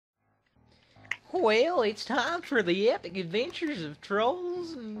Well, it's time for the epic adventures of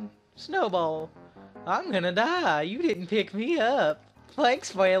Trolls and Snowball. I'm gonna die. You didn't pick me up.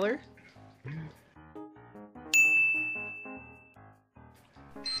 Thanks, Whaler.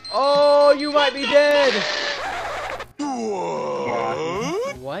 Oh, you might be dead!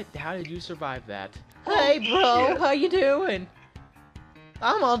 What? How did you survive that? Hey, bro, how you doing?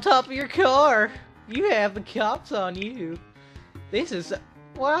 I'm on top of your car. You have the cops on you. This is...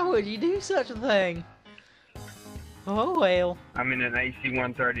 Why would you do such a thing? Oh, well. I'm in an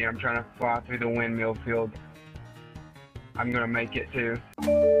AC-130. I'm trying to fly through the windmill field. I'm gonna make it too.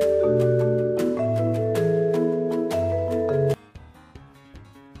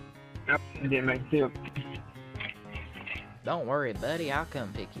 Nope, I didn't make it too. Don't worry, buddy. I'll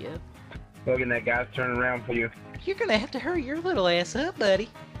come pick you up. Logan, that guy's turning around for you. You're gonna have to hurry your little ass up, buddy.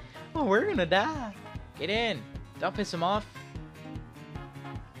 Or we're gonna die. Get in. Don't piss him off.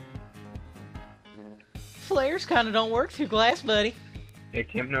 Flares kinda don't work through glass, buddy.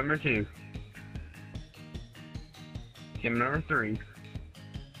 Attempt number 2. Attempt number 3.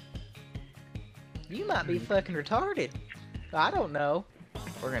 You might be fucking retarded. I don't know.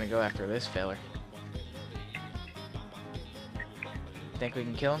 We're gonna go after this feller. Think we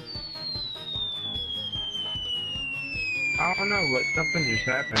can kill him? I don't know, but something just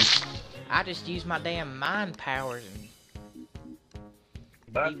happened. I just used my damn mind powers and...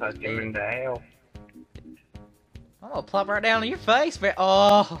 But I him into hell. I'm gonna plop right down on your face, man.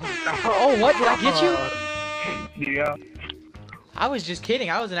 Oh. Oh, what? Did I get you? Yeah. I was just kidding.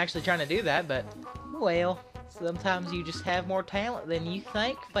 I wasn't actually trying to do that, but... Well, sometimes you just have more talent than you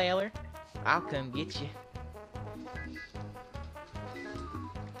think, feller. I'll come get you.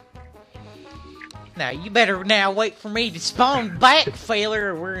 Now, you better now wait for me to spawn back,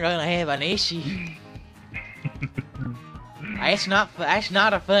 feller, or we're gonna have an issue. That's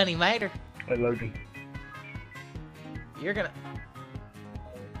not a funny matter. Hey, Logan. You're gonna...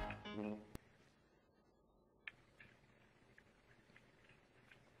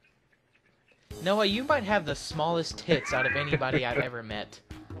 Noah, you might have the smallest tits out of anybody I've ever met.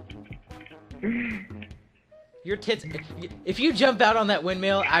 Your tits... If you jump out on that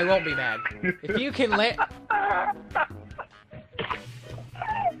windmill, I won't be mad. If you can land...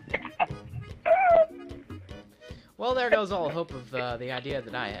 Well, there goes all hope of the idea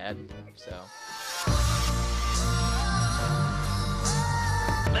that I had, so...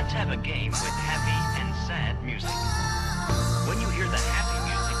 Let's have a game with happy and sad music. When you hear the